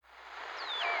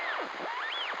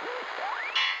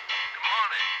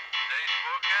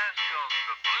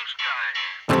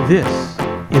This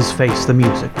is Face the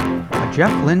Music, a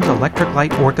Jeff Lynne's Electric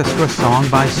Light Orchestra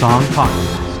song-by-song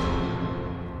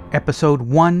podcast. Episode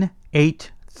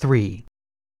 183,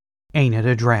 Ain't It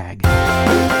a Drag?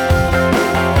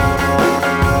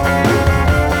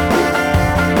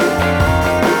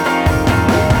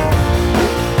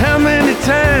 How many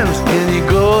times can you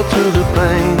go through the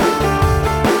pain?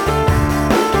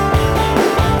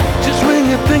 Just when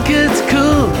you think it's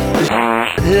cool, the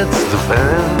shit hits the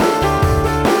fan.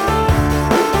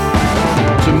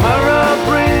 Tomorrow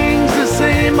brings the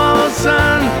same old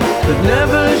sun that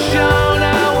never shone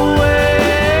our way.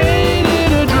 Ain't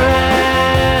it a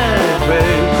drag,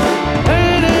 babe?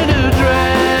 Ain't it a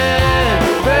drag,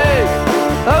 babe?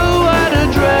 Oh, what a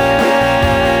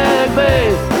drag,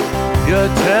 babe.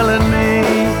 You're telling me.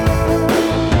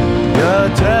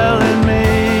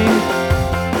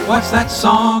 What's that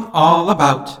song all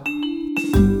about?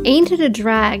 Ain't It a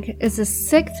Drag is the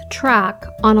sixth track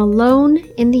on Alone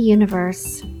in the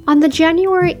Universe. On the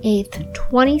January 8th,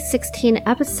 2016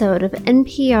 episode of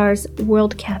NPR's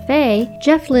World Cafe,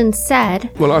 Jeff Lynne said,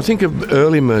 Well, I think of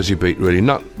early Merseybeat, really,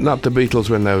 not the Beatles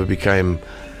when they became,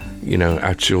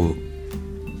 actual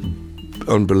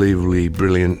unbelievably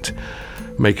brilliant,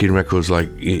 making records like,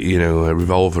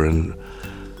 Revolver and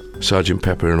Sgt.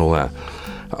 Pepper and all that.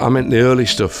 I meant the early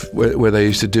stuff where they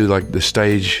used to do like the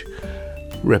stage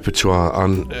repertoire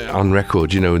on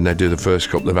record, when they do the first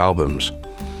couple of albums.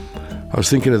 I was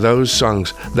thinking of those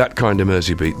songs, that kind of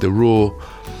Merseybeat, the raw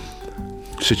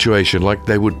situation, like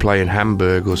they would play in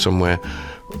Hamburg or somewhere,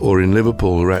 or in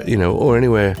Liverpool, or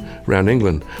anywhere around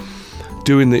England,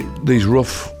 doing these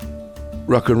rough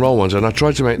rock and roll ones. And I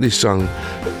tried to make this song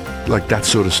like that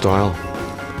sort of style,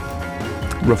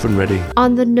 rough and ready.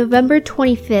 On the November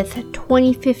 25th,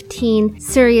 2015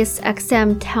 Sirius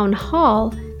XM Town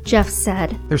Hall, Jeff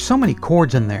said, There's so many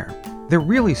chords in there. They're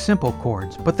really simple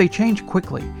chords, but they change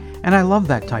quickly, and I love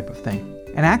that type of thing.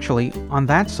 And actually, on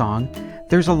that song,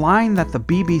 there's a line that the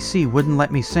BBC wouldn't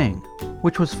let me sing,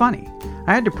 which was funny.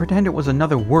 I had to pretend it was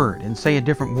another word and say a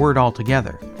different word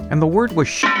altogether. And the word was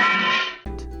shit.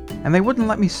 And they wouldn't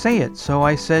let me say it, so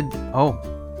I said, oh,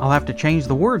 I'll have to change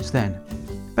the words then.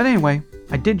 But anyway,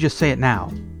 I did just say it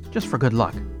now, just for good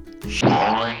luck.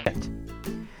 Shit.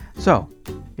 So,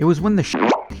 it was when the shit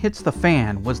hits the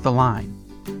fan was the line.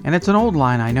 And it's an old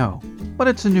line, I know, but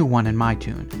it's a new one in my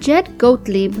tune. Jed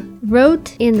Gottlieb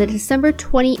wrote in the December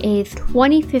 28,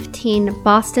 2015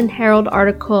 Boston Herald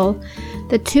article,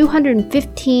 the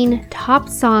 215 top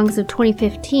songs of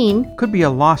 2015 could be a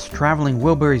lost traveling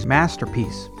Wilburys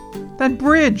masterpiece. That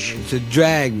bridge! It's a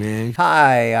drag, man.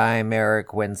 Hi, I'm Eric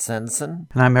Winsenson.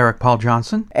 And I'm Eric Paul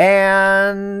Johnson.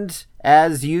 And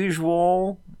as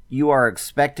usual, you are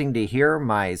expecting to hear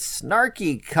my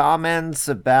snarky comments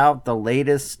about the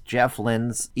latest Jeff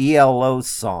Lynne's ELO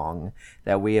song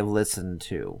that we have listened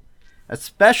to.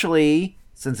 Especially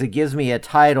since it gives me a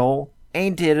title,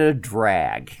 Ain't It a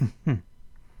Drag?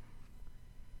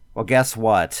 Well, guess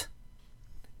what?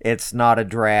 It's not a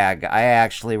drag. I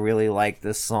actually really like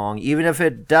this song, even if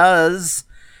it does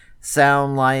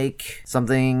sound like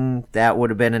something that would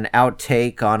have been an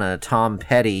outtake on a Tom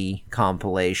Petty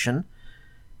compilation.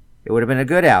 It would have been a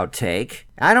good outtake.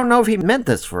 I don't know if he meant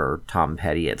this for Tom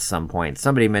Petty at some point.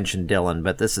 Somebody mentioned Dylan,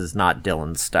 but this is not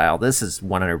Dylan's style. This is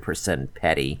 100%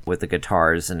 Petty with the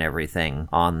guitars and everything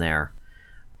on there.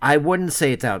 I wouldn't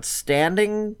say it's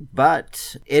outstanding,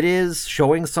 but it is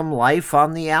showing some life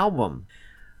on the album.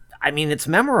 I mean, it's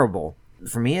memorable.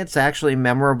 For me, it's actually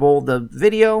memorable. The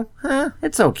video,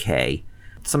 it's okay.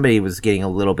 Somebody was getting a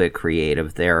little bit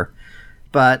creative there.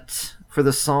 But for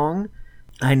the song,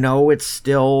 I know it's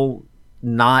still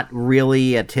not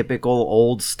really a typical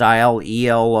old-style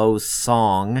ELO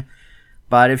song,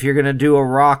 but if you're going to do a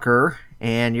rocker,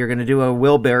 and you're going to do a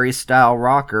Wilbury-style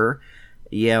rocker,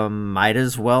 you might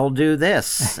as well do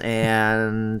this.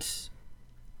 And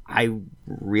I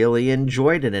really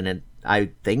enjoyed it, and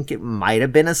I think it might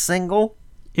have been a single.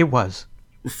 It was.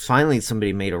 Finally,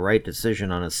 somebody made a right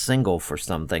decision on a single for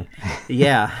something.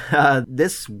 Yeah,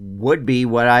 this would be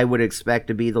what I would expect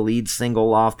to be the lead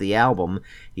single off the album,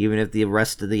 even if the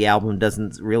rest of the album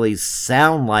doesn't really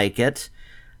sound like it.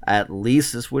 At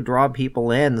least this would draw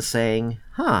people in saying,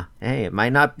 hey, it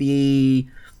might not be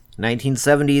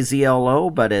 1970s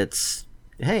ELO, but it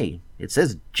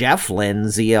says Jeff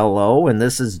Lynne's ELO, and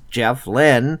this is Jeff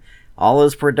Lynne. All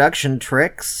his production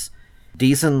tricks,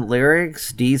 decent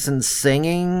lyrics, decent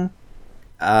singing,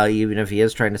 even if he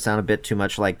is trying to sound a bit too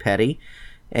much like Petty.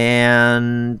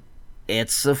 And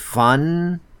it's a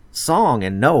fun song,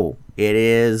 and no, it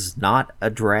is not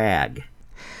a drag.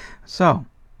 So,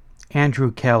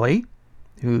 Andrew Kelly,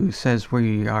 who says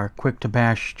we are quick to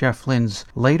bash Jeff Lynne's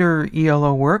later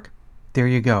ELO work, there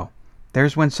you go.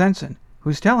 There's Win Sensen,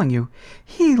 who's telling you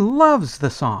he loves the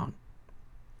song.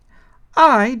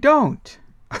 I don't.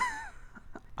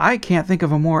 I can't think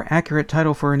of a more accurate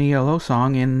title for an ELO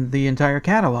song in the entire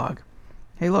catalog.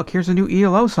 Hey look, here's a new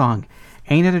ELO song.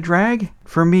 Ain't it a drag?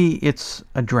 For me, it's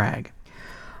a drag.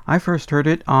 I first heard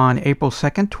it on April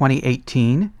 2nd,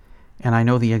 2018, and I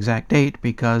know the exact date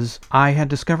because I had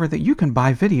discovered that you can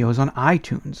buy videos on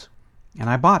iTunes, and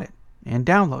I bought it and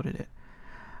downloaded it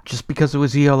just because it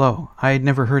was ELO. I had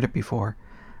never heard it before.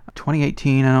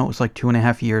 2018, I know it was like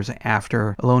 2.5 years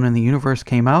after Alone in the Universe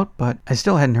came out, but I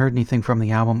still hadn't heard anything from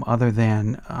the album other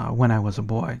than When I Was a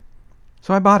Boy.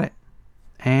 So I bought it.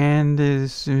 And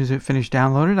as soon as it finished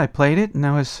downloaded, I played it, and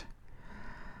I was...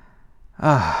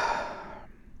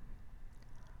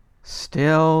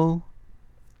 still...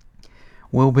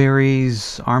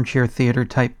 Wilbury's Armchair Theater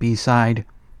type B-side,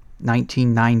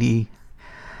 1990.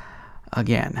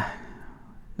 Again.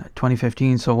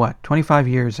 2015, so what? 25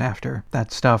 years after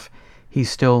that stuff, he's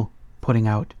still putting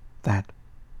out that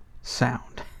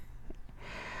sound.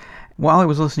 While I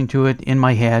was listening to it in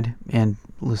my head and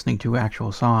listening to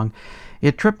actual song,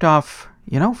 it tripped off,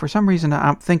 for some reason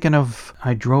I'm thinking of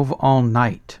I Drove All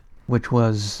Night, which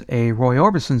was a Roy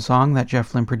Orbison song that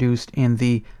Jeff Lynne produced in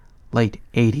the late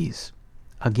 80s.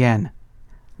 Again,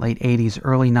 late 80s,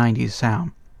 early 90s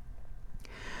sound.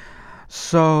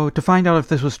 So, to find out if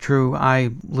this was true, I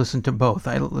listened to both.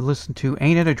 I listened to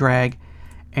Ain't It a Drag,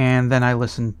 and then I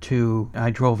listened to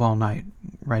I Drove All Night,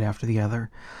 right after the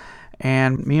other.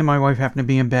 And me and my wife happened to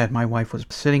be in bed. My wife was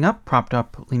sitting up, propped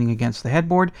up, leaning against the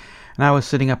headboard, and I was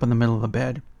sitting up in the middle of the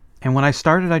bed. And when I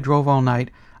started I Drove All Night,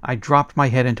 I dropped my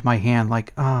head into my hand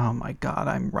like, oh my God,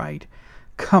 I'm right.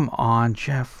 Come on,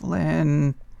 Jeff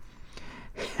Lynne.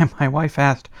 And my wife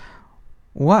asked,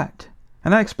 what?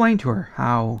 And I explained to her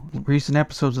how recent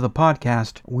episodes of the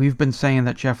podcast, we've been saying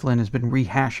that Jeff Lynne has been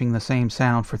rehashing the same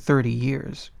sound for 30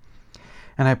 years.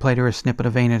 And I played her a snippet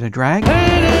of Ain't It a Drag? Ain't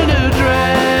it a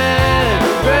drag,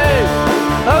 babe?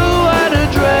 Oh, what a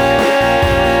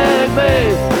drag,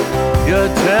 babe.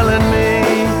 You're telling me.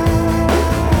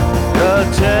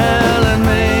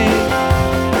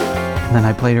 And then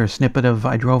I played her a snippet of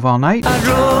I Drove All Night. I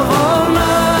drove all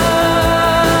night,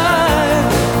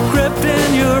 crept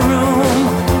in your room,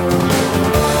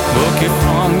 took it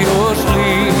from your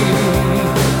sleep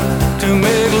to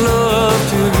make love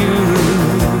to you.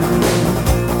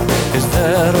 Is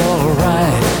that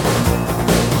alright?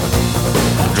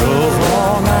 I drove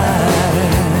all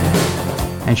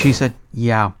night. And she said,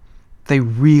 yeah, they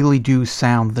really do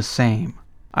sound the same.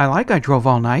 I like I Drove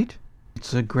All Night.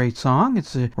 It's a great song.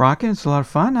 It's rocking. It's a lot of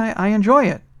fun. I enjoy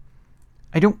it.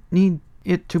 I don't need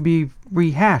it to be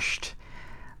rehashed.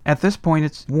 At this point,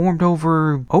 it's warmed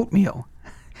over oatmeal.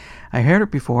 I heard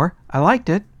it before. I liked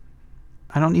it.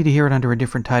 I don't need to hear it under a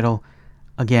different title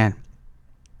again.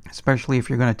 Especially if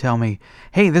you're going to tell me,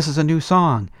 hey, this is a new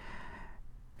song.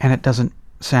 And it doesn't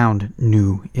sound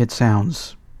new. It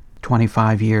sounds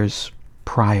 25 years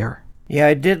prior. Yeah,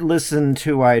 I did listen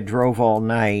to I Drove All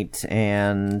Night,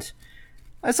 and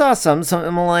I saw some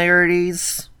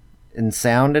similarities in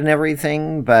sound and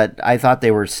everything, but I thought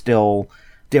they were still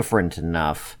different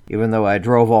enough. Even though I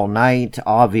Drove All Night,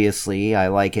 obviously, I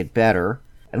like it better.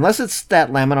 Unless it's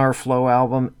that Laminar Flow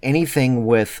album, anything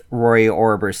with Roy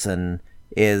Orbison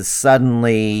is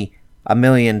suddenly a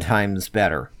million times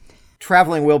better.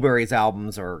 Traveling Wilburys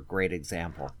albums are a great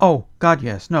example. Oh, God,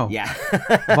 yes. No. Yeah.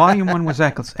 Volume 1 was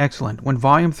excellent. When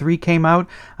Volume 3 came out,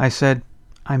 I said,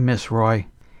 I miss Roy.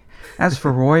 As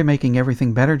for Roy making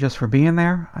everything better just for being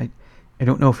there, I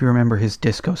don't know if you remember his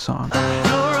disco song. You're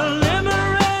a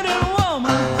liberated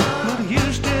woman, but you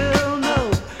still know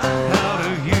how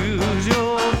to use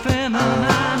your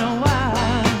feminine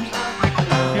wives.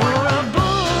 You're a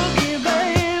boogie,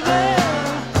 baby,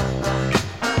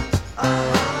 a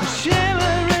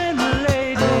shivering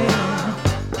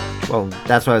lady. Well,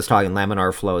 that's what I was talking.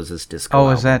 Laminar Flow is his disco Oh,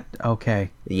 album. is that?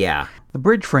 Okay. Yeah. The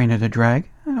bridge for Ain't It a Drag,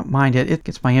 I don't mind it. It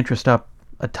gets my interest up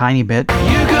a tiny bit.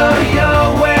 You go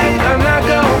your way, and I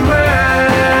go mine.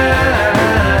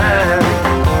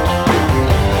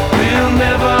 We'll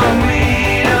never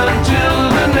meet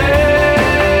until the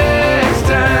next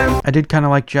time. I did kind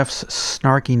of like Jeff's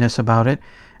snarkiness about it.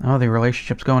 Oh, the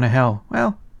relationship's going to hell.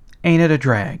 Well, ain't it a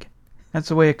drag? That's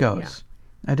the way it goes.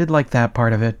 Yeah. I did like that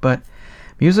part of it, but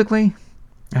musically,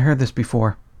 I heard this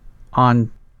before on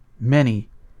many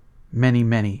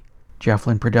Jeff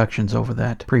Lynne productions over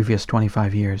that previous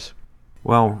 25 years.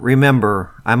 Well,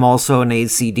 remember, I'm also an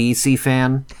AC/DC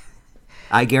fan.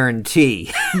 I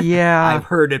guarantee. Yeah, I've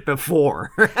heard it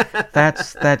before.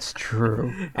 that's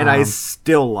true. And I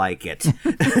still like it.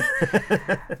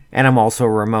 And I'm also a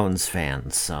Ramones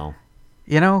fan, so.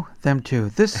 You know, them too.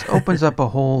 This opens up a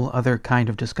whole other kind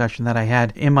of discussion that I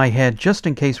had in my head just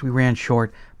in case we ran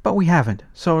short, but we haven't.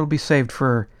 So it'll be saved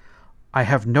for, I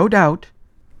have no doubt,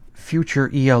 future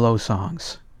ELO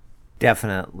songs.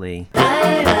 Definitely.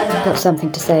 Got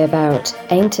something to say about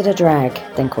Ain't It a Drag?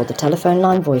 Then call the telephone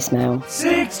line voicemail.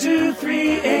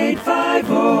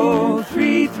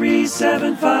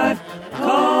 623-850-3375.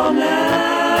 Call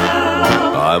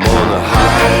now. I'm on the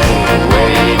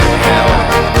highway to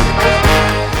hell.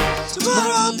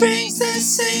 Tomorrow brings the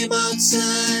same old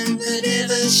sun that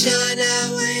never shine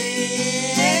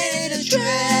away. Ain't it a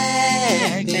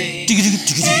drag, babe?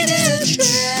 Ain't it a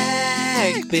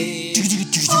drag, babe?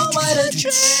 Oh, what a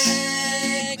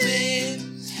drag, babe.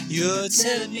 You're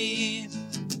telling me,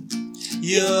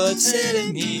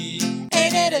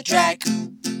 ain't it a drag?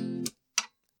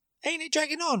 Ain't it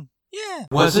dragging on? Yeah.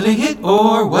 Was it a hit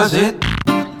or was it?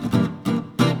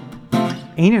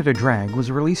 Ain't It a Drag was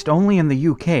released only in the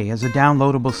UK as a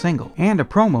downloadable single and a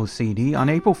promo CD on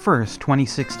April 1st,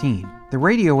 2016. The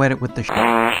radio edit with the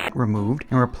removed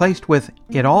and replaced with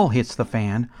It All Hits the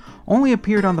Fan only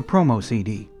appeared on the promo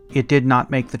CD. It did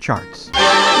not make the charts.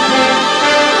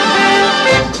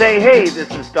 Say, hey,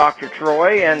 this is Dr.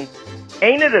 Troy, and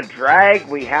ain't it a drag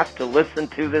we have to listen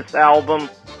to this album?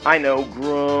 I know,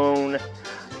 groan.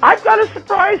 I've got a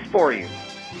surprise for you.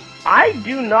 I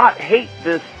do not hate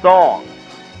this song.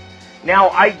 Now,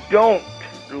 I don't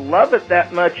love it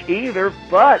that much either,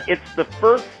 but it's the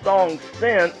first song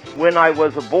since when I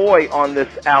was a boy on this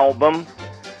album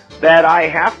that I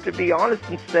have to be honest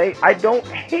and say I don't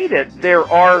hate it. There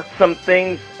are some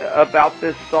things about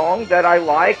this song that I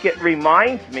like. It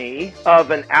reminds me of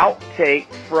an outtake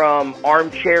from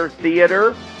Armchair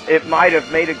Theater. It might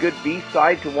have made a good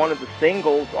B-side to one of the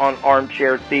singles on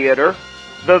Armchair Theater.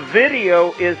 The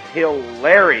video is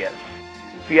hilarious.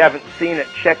 If you haven't seen it,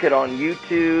 check it on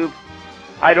YouTube.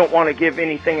 I don't want to give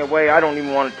anything away. I don't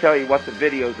even want to tell you what the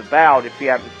video's about if you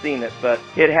haven't seen it, but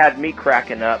it had me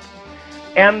cracking up.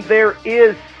 And there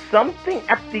is something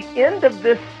at the end of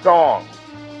this song.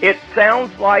 It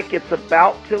sounds like it's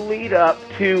about to lead up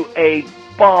to a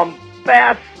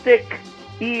bombastic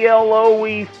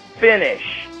ELO-y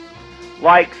finish,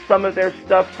 like some of their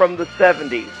stuff from the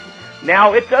 70s.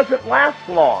 Now, it doesn't last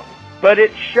long, but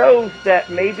it shows that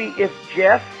maybe if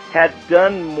Jeff had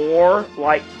done more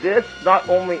like this, not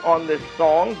only on this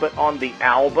song, but on the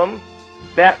album,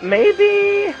 that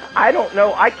maybe, I don't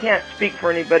know, I can't speak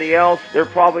for anybody else. There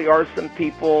probably are some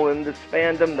people in this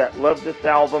fandom that love this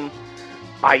album.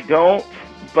 I don't,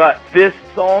 but this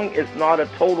song is not a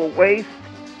total waste,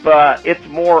 but it's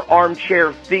more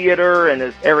Armchair Theater, and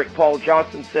as Eric Paul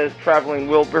Johnson says, Traveling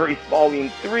Wilburys Volume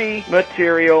 3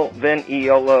 material than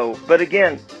ELO. But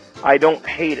again, I don't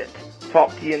hate it.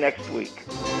 Talk to you next week.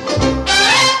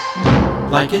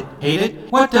 Like it, hate it,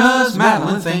 what does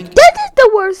Madeline think? This is the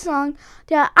worst song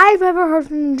that I've ever heard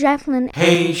from Jacqueline.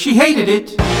 Hey, she hated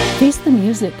it. Face the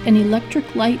Music, an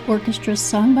Electric Light Orchestra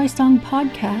song-by-song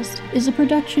podcast, is a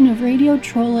production of Radio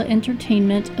Trolla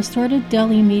Entertainment, Assorted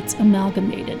Deli Meats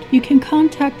Amalgamated. You can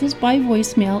contact us by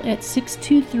voicemail at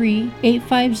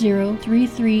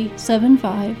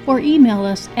 623-850-3375 or email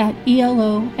us at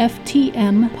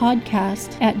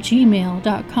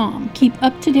eloftmpodcast@gmail.com. Keep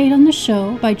up to date on the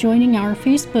show by joining our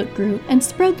Facebook group and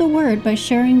spread the word by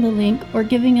sharing the link or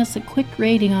giving us a quick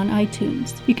rating on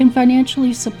iTunes. You can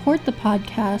financially support the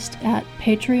podcast at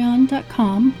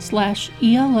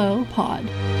patreon.com/ELOpod.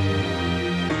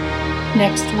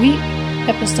 Next week,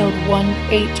 episode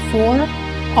 184,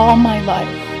 All My Life.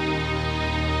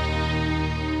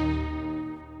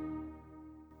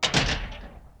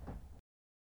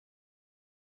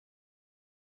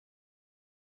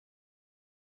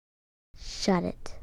 Shut it.